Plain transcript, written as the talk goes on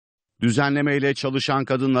Düzenlemeyle çalışan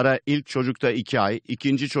kadınlara ilk çocukta 2 ay,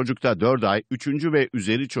 ikinci çocukta 4 ay, üçüncü ve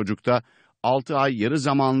üzeri çocukta 6 ay yarı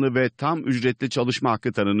zamanlı ve tam ücretli çalışma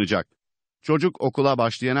hakkı tanınacak. Çocuk okula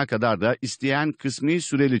başlayana kadar da isteyen kısmi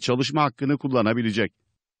süreli çalışma hakkını kullanabilecek.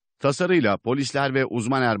 Tasarıyla polisler ve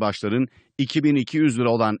uzman erbaşların 2.200 lira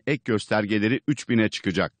olan ek göstergeleri 3.000'e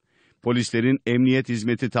çıkacak. Polislerin emniyet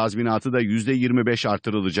hizmeti tazminatı da %25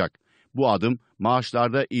 artırılacak. Bu adım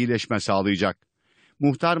maaşlarda iyileşme sağlayacak.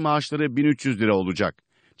 Muhtar maaşları 1.300 lira olacak.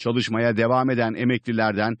 Çalışmaya devam eden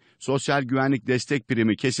emeklilerden sosyal güvenlik destek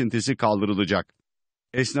primi kesintisi kaldırılacak.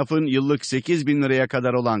 Esnafın yıllık 8.000 liraya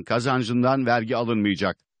kadar olan kazancından vergi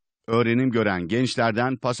alınmayacak. Öğrenim gören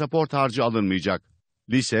gençlerden pasaport harcı alınmayacak.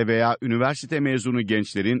 Lise veya üniversite mezunu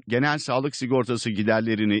gençlerin genel sağlık sigortası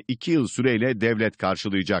giderlerini 2 yıl süreyle devlet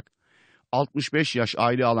karşılayacak. 65 yaş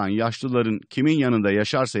aile alan yaşlıların kimin yanında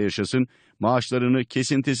yaşarsa yaşasın maaşlarını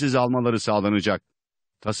kesintisiz almaları sağlanacak.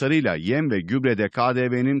 Tasarıyla yem ve gübrede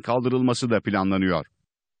KDV'nin kaldırılması da planlanıyor.